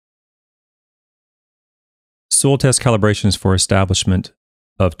Soil test calibrations for establishment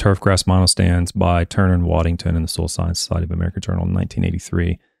of turfgrass monostands by Turner and Waddington in the Soil Science Society of America Journal in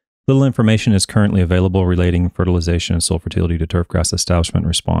 1983. Little information is currently available relating fertilization and soil fertility to turfgrass establishment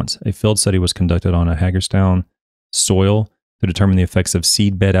response. A field study was conducted on a Hagerstown soil to determine the effects of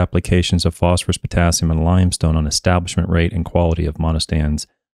seedbed applications of phosphorus, potassium, and limestone on establishment rate and quality of monostands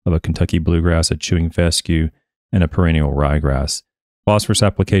of a Kentucky bluegrass, a chewing fescue, and a perennial ryegrass. Phosphorus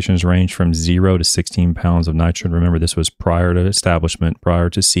applications range from 0 to 16 pounds of nitrogen. Remember, this was prior to establishment, prior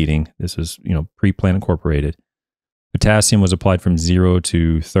to seeding. This was, pre-plant incorporated. Potassium was applied from 0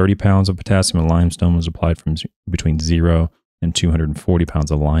 to 30 pounds of potassium, and limestone was applied from between 0 and 240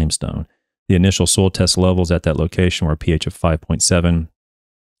 pounds of limestone. The initial soil test levels at that location were a pH of 5.7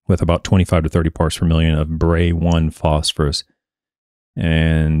 with about 25 to 30 parts per million of Bray 1 phosphorus.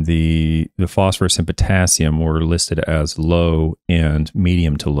 And the phosphorus and potassium were listed as low and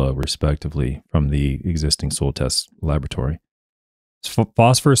medium to low, respectively, from the existing soil test laboratory.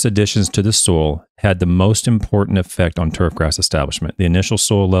 Phosphorus additions to the soil had the most important effect on turfgrass establishment. The initial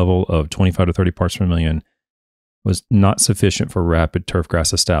soil level of 25 to 30 parts per million was not sufficient for rapid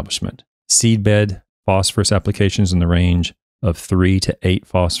turfgrass establishment. Seedbed phosphorus applications in the range of 3 to 8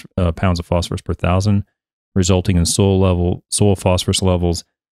 pounds of phosphorus per thousand, resulting in soil phosphorus levels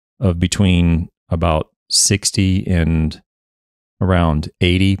of between about 60 and around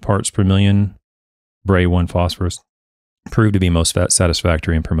 80 parts per million Bray 1 phosphorus, proved to be most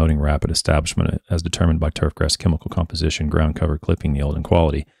satisfactory in promoting rapid establishment as determined by turfgrass chemical composition, ground cover, clipping yield, and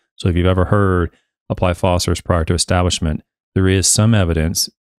quality. So if you've ever heard apply phosphorus prior to establishment, there is some evidence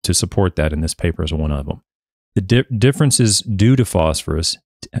to support that, and this paper is one of them. The differences due to phosphorus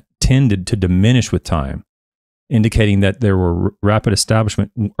tended to diminish with time, indicating that there were rapid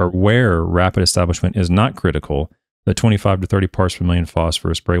establishment, or where rapid establishment is not critical, the 25 to 30 parts per million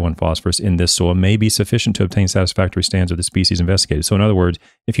phosphorus, Bray 1 phosphorus in this soil may be sufficient to obtain satisfactory stands of the species investigated. So in other words,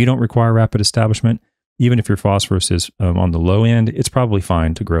 if you don't require rapid establishment, even if your phosphorus is on the low end, it's probably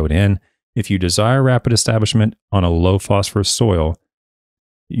fine to grow it in. If you desire rapid establishment on a low phosphorus soil,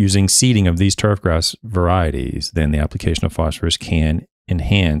 using seeding of these turfgrass varieties, then the application of phosphorus can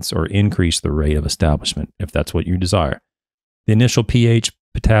enhance or increase the rate of establishment, if that's what you desire. The initial pH,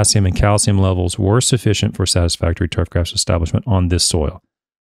 potassium, and calcium levels were sufficient for satisfactory turfgrass establishment on this soil.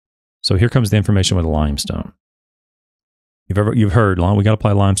 So here comes the information with limestone. You've heard we got to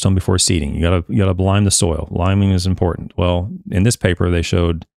apply limestone before seeding. You got to lime the soil. Liming is important. Well, in this paper they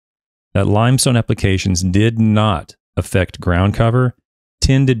showed that limestone applications did not affect ground cover,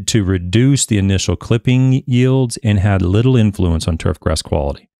 tended to reduce the initial clipping yields, and had little influence on turfgrass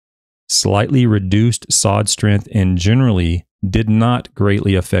quality. Slightly reduced sod strength and generally did not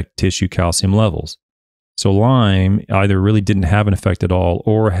greatly affect tissue calcium levels. So lime either really didn't have an effect at all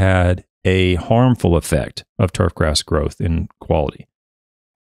or had a harmful effect of turfgrass growth and quality.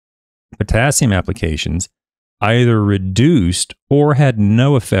 Potassium applications either reduced or had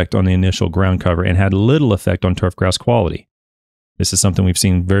no effect on the initial ground cover and had little effect on turfgrass quality. This is something we've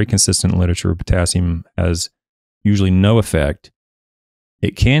seen very consistent in literature. Potassium has usually no effect.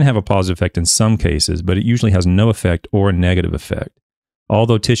 It can have a positive effect in some cases, but it usually has no effect or a negative effect.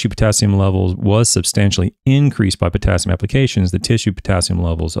 Although tissue potassium levels was substantially increased by potassium applications, the tissue potassium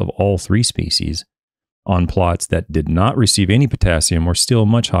levels of all three species on plots that did not receive any potassium were still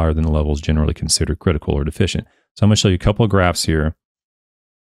much higher than the levels generally considered critical or deficient. So I'm going to show you a couple of graphs here.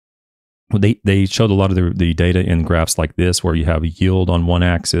 They showed a lot of the data in graphs like this, where you have yield on one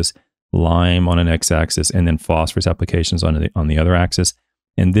axis, lime on an x-axis, and then phosphorus applications on the other axis.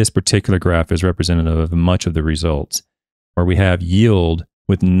 And this particular graph is representative of much of the results, where we have yield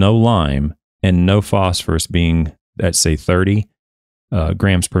with no lime and no phosphorus being at, say, 30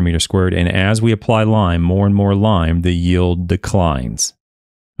 grams per meter squared. And as we apply lime, more and more lime, the yield declines.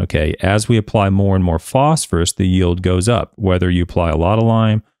 Okay, as we apply more and more phosphorus, the yield goes up, whether you apply a lot of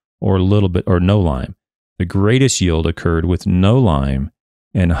lime or a little bit or no lime. The greatest yield occurred with no lime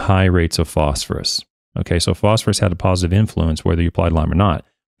and high rates of phosphorus. Okay, so phosphorus had a positive influence whether you applied lime or not.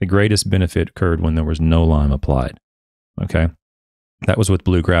 The greatest benefit occurred when there was no lime applied. Okay, that was with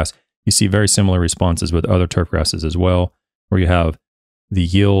bluegrass. You see very similar responses with other turf grasses as well, where you have the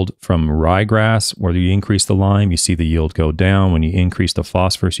yield from ryegrass, where you increase the lime, you see the yield go down. When you increase the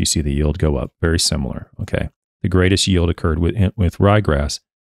phosphorus, you see the yield go up. Very similar. Okay, the greatest yield occurred with ryegrass,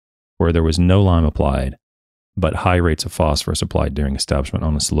 where there was no lime applied, but high rates of phosphorus applied during establishment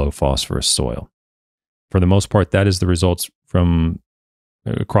on this low phosphorus soil. For the most part, that is the results from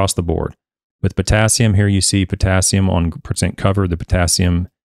across the board. With potassium, here you see potassium on percent cover. The potassium,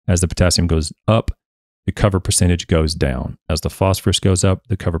 as the potassium goes up, the cover percentage goes down. As the phosphorus goes up,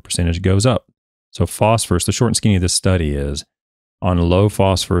 the cover percentage goes up. So phosphorus, the short and skinny of this study is on low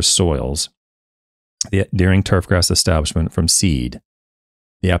phosphorus soils during turfgrass establishment from seed,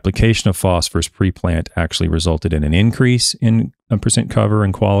 the application of phosphorus pre-plant actually resulted in an increase in percent cover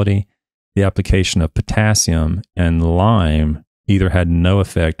and quality. The application of potassium and lime either had no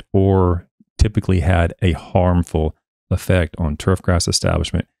effect or typically had a harmful effect on turfgrass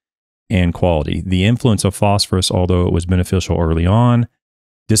establishment and quality. The influence of phosphorus, although it was beneficial early on,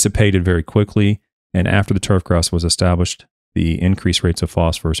 dissipated very quickly. And after the turfgrass was established, the increased rates of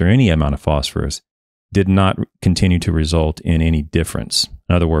phosphorus or any amount of phosphorus did not continue to result in any difference.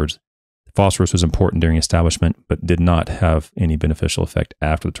 In other words, phosphorus was important during establishment, but did not have any beneficial effect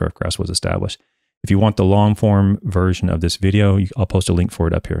after the turfgrass was established. If you want the long form version of this video, I'll post a link for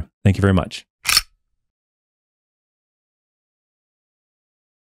it up here. Thank you very much.